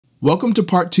Welcome to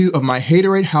part 2 of my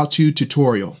Hatoraid how-to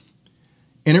tutorial.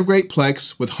 Integrate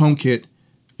Plex with HomeKit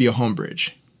via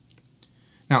HOMEBRIDGE.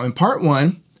 Now in part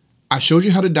 1, I showed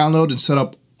you how to download and set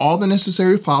up all the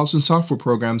necessary files and software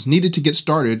programs needed to get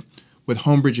started with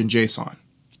HOMEBRIDGE and JSON.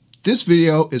 This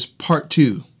video is part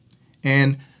 2,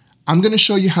 and I'm going to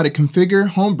show you how to configure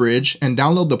HOMEBRIDGE and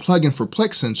download the plugin for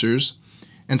Plex sensors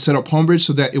and set up HOMEBRIDGE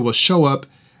so that it will show up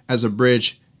as a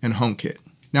bridge in HomeKit.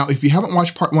 Now if you haven't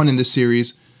watched part 1 in this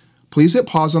series, please hit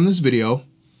pause on this video,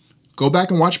 go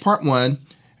back and watch part 1,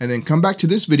 and then come back to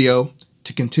this video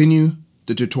to continue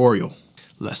the tutorial.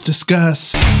 Let's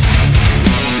discuss.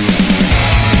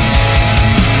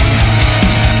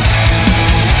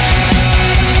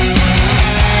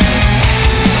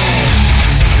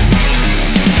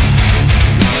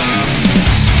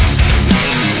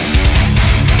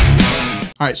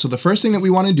 Alright, so the first thing that we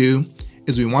want to do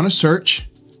is we want to search,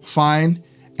 find,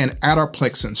 and add our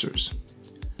Plex sensors.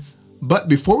 But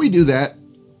before we do that,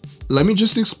 let me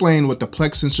just explain what the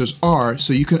Plex sensors are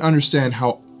so you can understand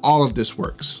how all of this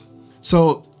works.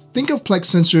 So think of Plex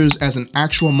sensors as an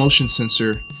actual motion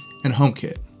sensor in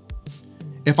HomeKit.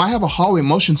 If I have a hallway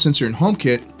motion sensor in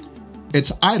HomeKit,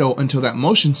 it's idle until that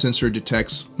motion sensor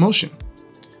detects motion.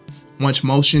 Once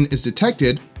motion is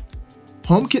detected,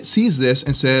 HomeKit sees this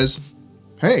and says,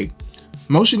 hey,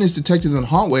 motion is detected in the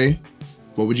hallway,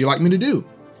 what would you like me to do?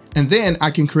 And then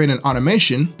I can create an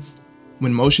automation.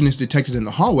 When motion is detected in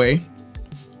the hallway,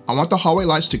 I want the hallway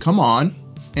lights to come on,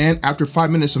 and after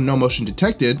 5 minutes of no motion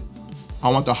detected,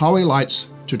 I want the hallway lights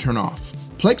to turn off.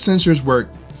 Plex sensors work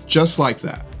just like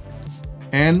that.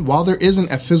 And while there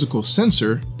isn't a physical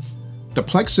sensor, the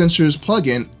Plex sensors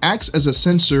plugin acts as a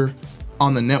sensor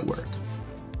on the network.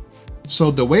 So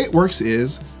the way it works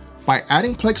is, by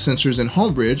adding Plex sensors in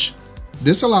HOMEBRIDGE,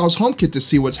 this allows HomeKit to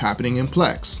see what's happening in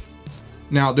Plex.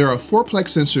 Now there are 4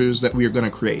 Plex sensors that we are going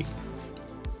to create: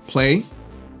 play,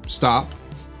 stop,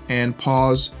 and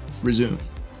pause, resume.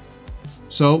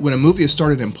 So when a movie is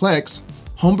started in Plex,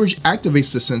 HOMEBRIDGE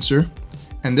activates the sensor,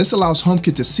 and this allows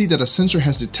HomeKit to see that a sensor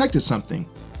has detected something.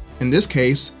 In this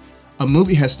case, a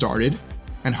movie has started,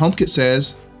 and HomeKit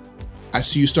says, I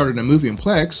see you started a movie in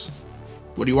Plex,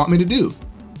 what do you want me to do?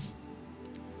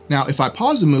 Now if I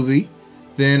pause the movie,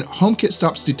 then HomeKit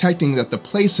stops detecting that the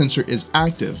play sensor is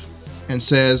active and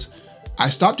says, I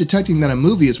stopped detecting that a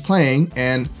movie is playing,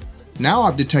 and now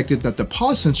I've detected that the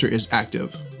pause sensor is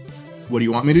active. What do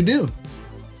you want me to do?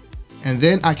 And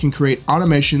then I can create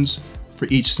automations for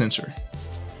each sensor.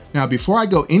 Now before I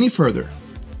go any further,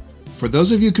 for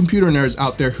those of you computer nerds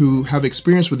out there who have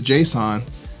experience with JSON,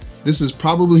 this is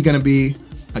probably going to be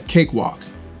a cakewalk.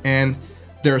 And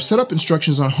there are setup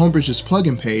instructions on HOMEBRIDGE's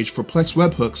plugin page for Plex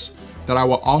Webhooks that I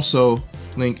will also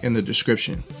link in the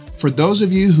description. For those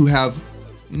of you who have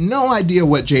no idea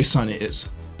what JSON is,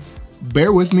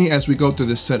 bear with me as we go through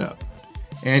this setup.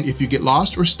 And if you get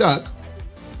lost or stuck,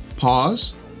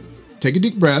 pause, take a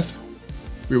deep breath,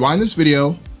 rewind this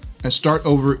video, and start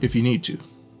over if you need to.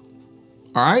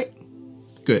 All right,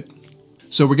 good.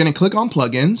 So we're going to click on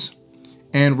plugins,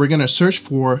 and we're going to search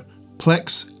for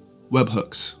Plex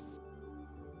Webhooks.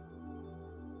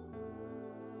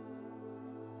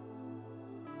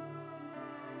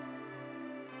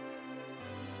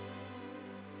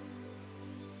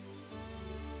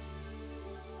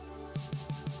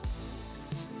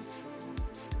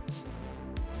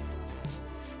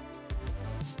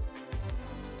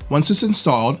 Once it's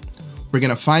installed, we're going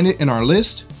to find it in our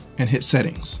list and hit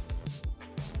settings.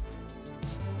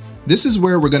 This is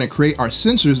where we're going to create our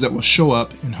sensors that will show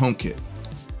up in HomeKit.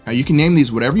 Now you can name these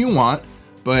whatever you want,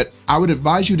 but I would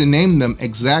advise you to name them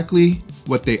exactly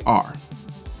what they are.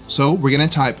 So we're going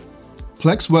to type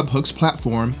Plex Webhooks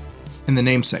Platform in the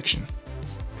name section.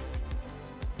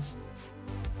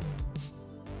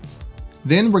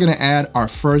 Then we're going to add our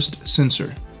first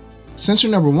sensor. Sensor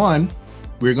number 1,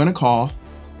 we're going to call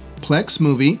Plex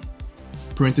movie,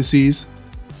 parentheses,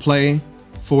 play,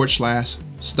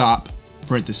 / stop,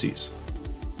 parentheses.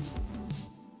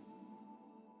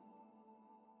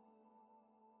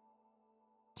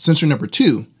 Sensor number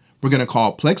 2, we're going to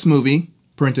call Plex movie,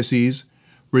 parentheses,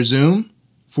 resume,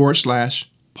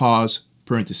 / pause,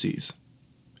 parentheses.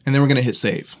 And then we're going to hit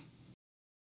save.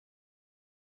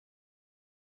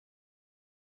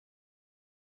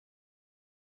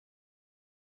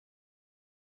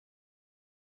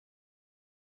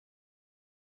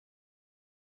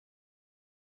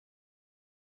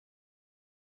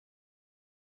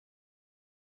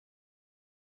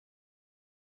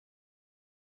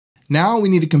 Now we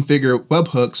need to configure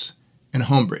webhooks in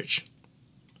HomeBridge.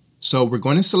 So we're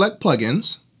going to select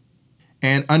plugins,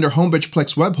 and under HomeBridge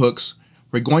Plex Webhooks,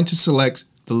 we're going to select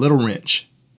the little wrench.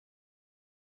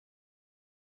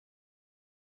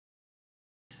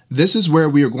 This is where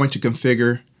we are going to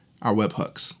configure our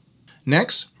webhooks.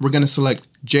 Next, we're going to select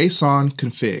JSON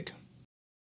config.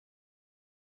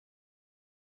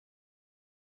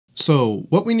 So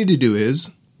what we need to do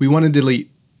is we want to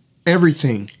delete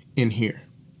everything in here.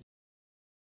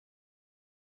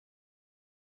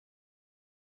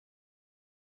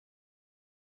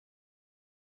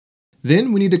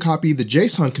 Then we need to copy the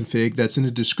JSON config that's in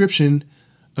the description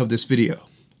of this video.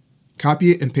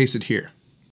 Copy it and paste it here.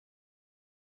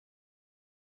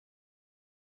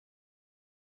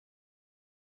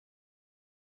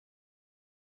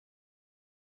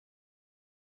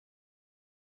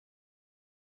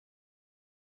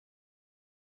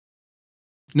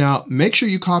 Now, make sure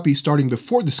you copy starting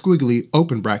before the squiggly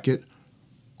open bracket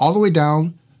all the way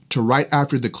down to right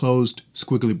after the closed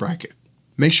squiggly bracket.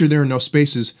 Make sure there are no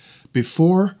spaces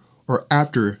before or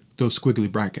after those squiggly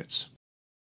brackets.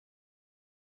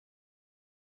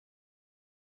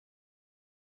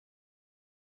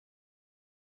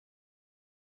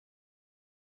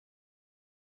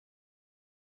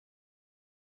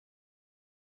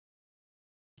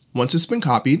 Once it's been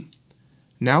copied,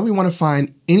 now we want to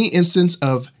find any instance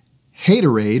of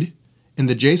Hatoraid in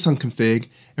the JSON config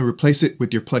and replace it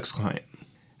with your Plex client.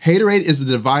 Hatoraid is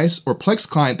the device or Plex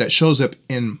client that shows up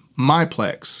in my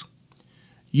Plex.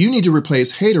 You need to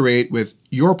replace Hatoraid with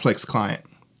your Plex client.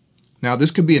 Now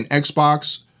this could be an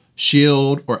Xbox,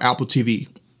 Shield, or Apple TV.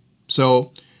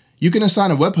 So you can assign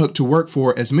a webhook to work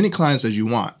for as many clients as you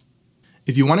want.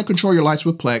 If you want to control your lights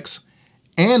with Plex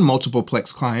and multiple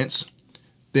Plex clients,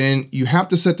 then you have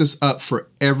to set this up for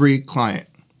every client.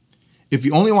 If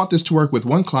you only want this to work with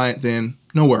one client, then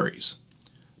no worries.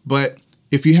 But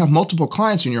if you have multiple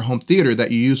clients in your home theater that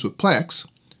you use with Plex,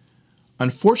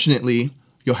 unfortunately,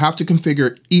 you'll have to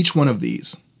configure each one of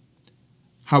these.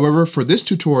 However, for this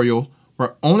tutorial,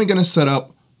 we're only going to set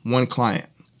up one client,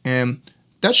 and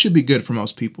that should be good for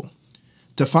most people.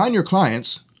 To find your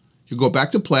clients, you go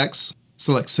back to Plex,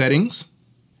 select Settings,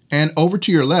 and over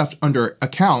to your left under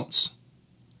Accounts,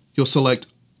 you'll select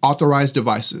Authorized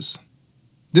Devices.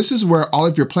 This is where all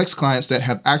of your Plex clients that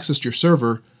have access to your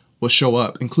server will show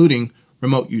up, including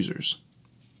remote users.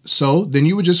 So then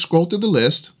you would just scroll through the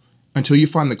list until you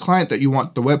find the client that you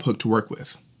want the webhook to work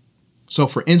with. So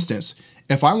for instance,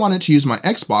 if I wanted to use my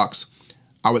Xbox,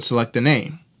 I would select the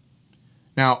name.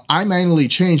 Now I manually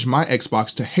changed my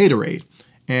Xbox to Hatoraid,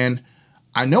 and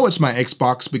I know it's my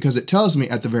Xbox because it tells me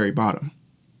at the very bottom.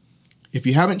 If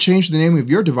you haven't changed the name of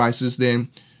your devices, then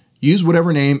use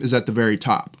whatever name is at the very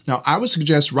top. Now, I would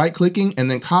suggest right-clicking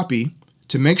and then copy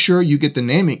to make sure you get the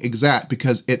naming exact,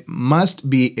 because it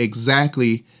must be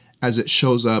exactly as it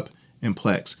shows up in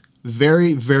Plex.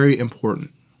 Very, very important.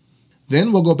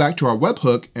 Then we'll go back to our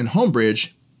webhook in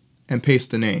HOMEBRIDGE and paste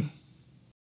the name.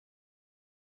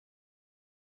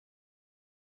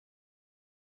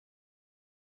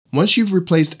 Once you've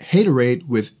replaced Hatoraid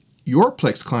with your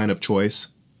Plex client of choice,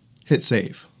 hit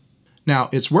save. Now,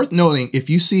 it's worth noting if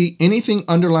you see anything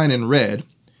underlined in red,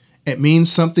 it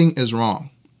means something is wrong.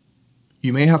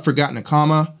 You may have forgotten a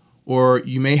comma, or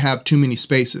you may have too many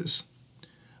spaces.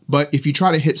 But if you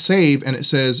try to hit save and it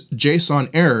says JSON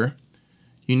error,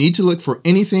 you need to look for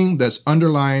anything that's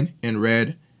underlined in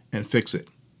red and fix it.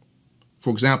 For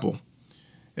example,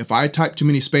 if I type too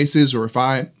many spaces or if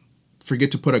I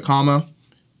forget to put a comma,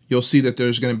 you'll see that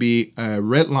there's going to be a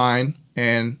red line,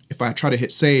 and if I try to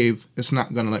hit save, it's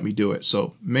not going to let me do it.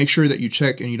 So make sure that you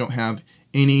check and you don't have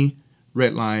any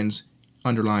red lines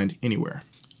underlined anywhere.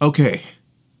 Okay,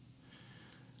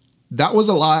 that was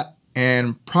a lot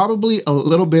and probably a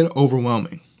little bit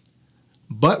overwhelming,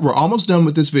 but we're almost done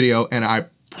with this video, and I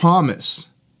promise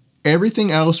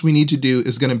everything else we need to do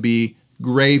is going to be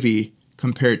gravy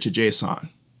compared to JSON.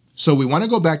 So we want to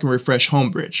go back and refresh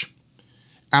HOMEBRIDGE.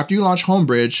 After you launch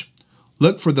HOMEBRIDGE,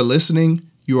 look for the listening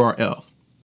URL.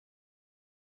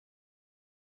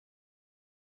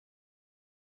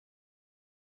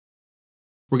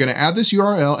 We're going to add this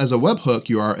URL as a webhook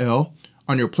URL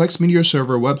on your Plex Media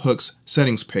Server webhooks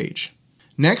settings page.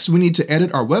 Next, we need to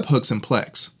edit our webhooks in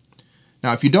Plex.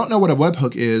 Now, if you don't know what a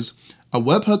webhook is, a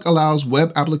webhook allows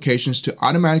web applications to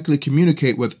automatically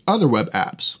communicate with other web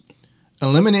apps,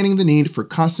 eliminating the need for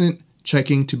constant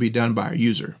checking to be done by a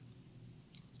user.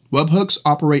 Webhooks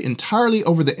operate entirely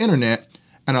over the internet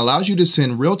and allows you to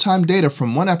send real-time data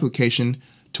from one application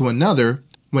to another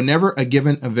whenever a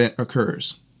given event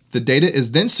occurs. The data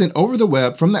is then sent over the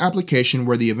web from the application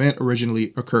where the event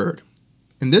originally occurred,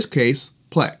 in this case,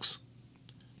 Plex,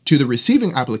 to the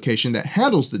receiving application that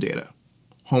handles the data,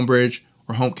 HomeBridge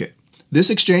or HomeKit. This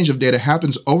exchange of data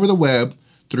happens over the web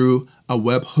through a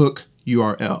webhook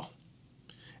URL.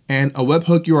 And a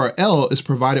webhook URL is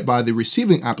provided by the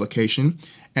receiving application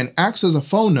and acts as a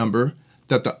phone number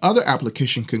that the other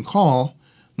application can call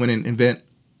when an event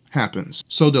happens.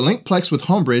 So to link Plex with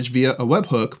HOMEBRIDGE via a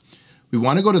webhook, we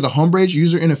want to go to the HOMEBRIDGE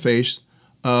user interface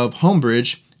of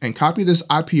HOMEBRIDGE and copy this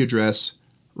IP address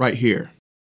right here.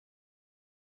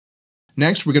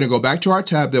 Next, we're going to go back to our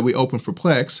tab that we opened for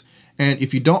Plex, and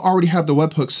if you don't already have the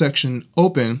webhook section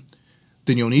open,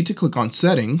 then you'll need to click on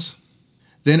Settings.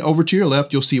 Then over to your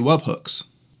left, you'll see Webhooks.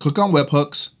 Click on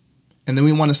Webhooks, and then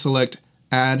we want to select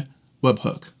Add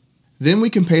Webhook. Then we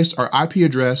can paste our IP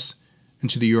address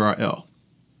into the URL.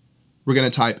 We're going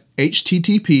to type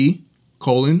http://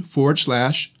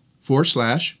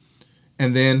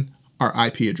 and then our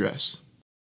IP address.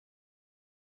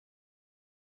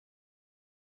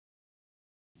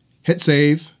 Hit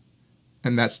save,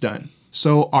 and that's done.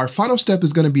 So our final step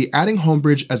is going to be adding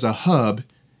HOMEBRIDGE as a hub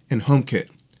in HomeKit.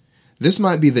 This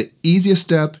might be the easiest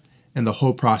step in the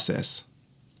whole process.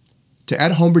 To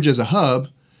add HOMEBRIDGE as a hub,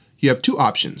 you have two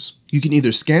options. You can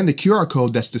either scan the QR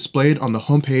code that's displayed on the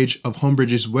homepage of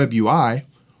HOMEBRIDGE's web UI,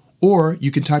 or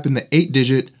you can type in the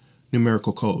 8-digit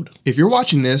numerical code. If you're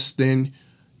watching this, then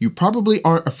you probably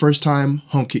aren't a first-time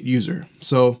HomeKit user,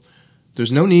 so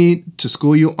there's no need to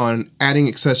school you on adding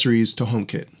accessories to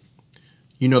HomeKit.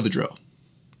 You know the drill.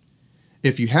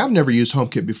 If you have never used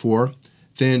HomeKit before,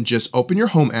 then just open your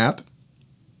Home app,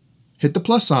 hit the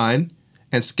plus sign,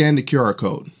 and scan the QR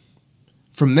code.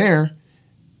 From there,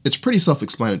 it's pretty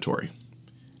self-explanatory.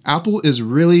 Apple is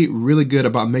really good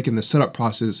about making the setup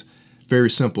process very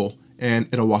simple, and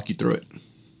it'll walk you through it.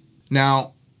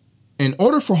 Now, in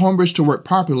order for HOMEBRIDGE to work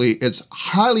properly, it's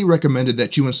highly recommended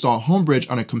that you install HOMEBRIDGE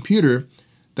on a computer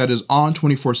that is on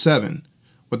 24/7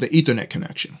 with an Ethernet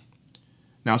connection.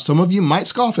 Now, some of you might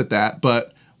scoff at that,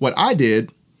 but what I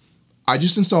did, I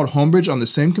just installed HOMEBRIDGE on the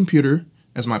same computer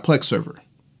as my Plex server.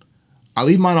 I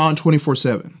leave mine on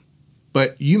 24/7,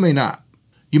 but you may not.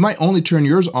 You might only turn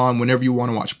yours on whenever you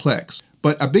want to watch Plex.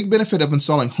 But a big benefit of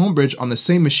installing HOMEBRIDGE on the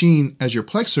same machine as your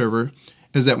Plex server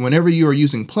is that whenever you are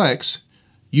using Plex,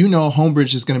 you know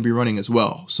HOMEBRIDGE is going to be running as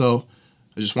well. So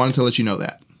I just wanted to let you know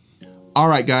that. All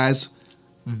right, guys,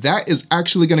 that is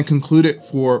actually going to conclude it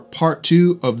for part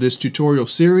 2 of this tutorial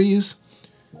series.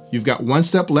 You've got one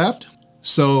step left,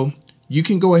 so you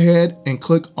can go ahead and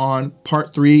click on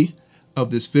part 3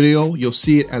 of this video. You'll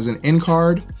see it as an end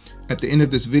card at the end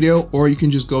of this video, or you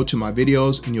can just go to my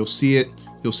videos and you'll see it.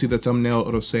 You'll see the thumbnail,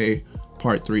 it'll say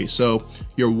part 3. So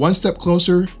you're one step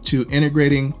closer to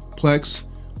integrating Plex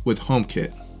with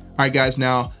HomeKit. All right, guys,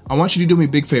 now I want you to do me a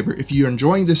big favor. If you're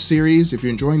enjoying this series, if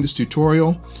you're enjoying this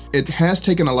tutorial, it has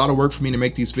taken a lot of work for me to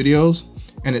make these videos,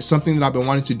 and it's something that I've been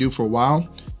wanting to do for a while.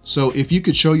 So if you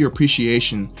could show your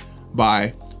appreciation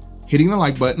by hitting the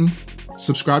like button,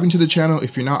 subscribing to the channel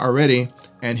if you're not already,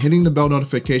 and hitting the bell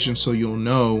notification so you'll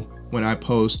know when I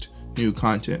post new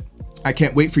content. I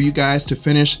can't wait for you guys to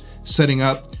finish setting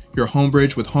up your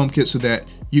HOMEBRIDGE with HomeKit so that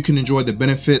you can enjoy the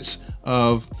benefits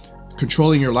of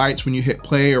controlling your lights when you hit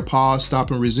play or pause, stop,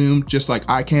 and resume, just like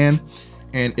I can.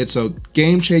 And it's a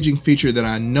game-changing feature that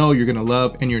I know you're gonna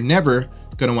love and you're never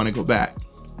gonna wanna go back.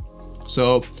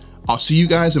 So I'll see you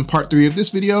guys in part 3 of this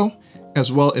video,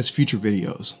 as well as future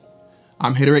videos.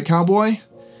 I'm Hatoraid Cowboy,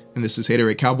 and this is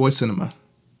Hatoraid Cowboy Cinema.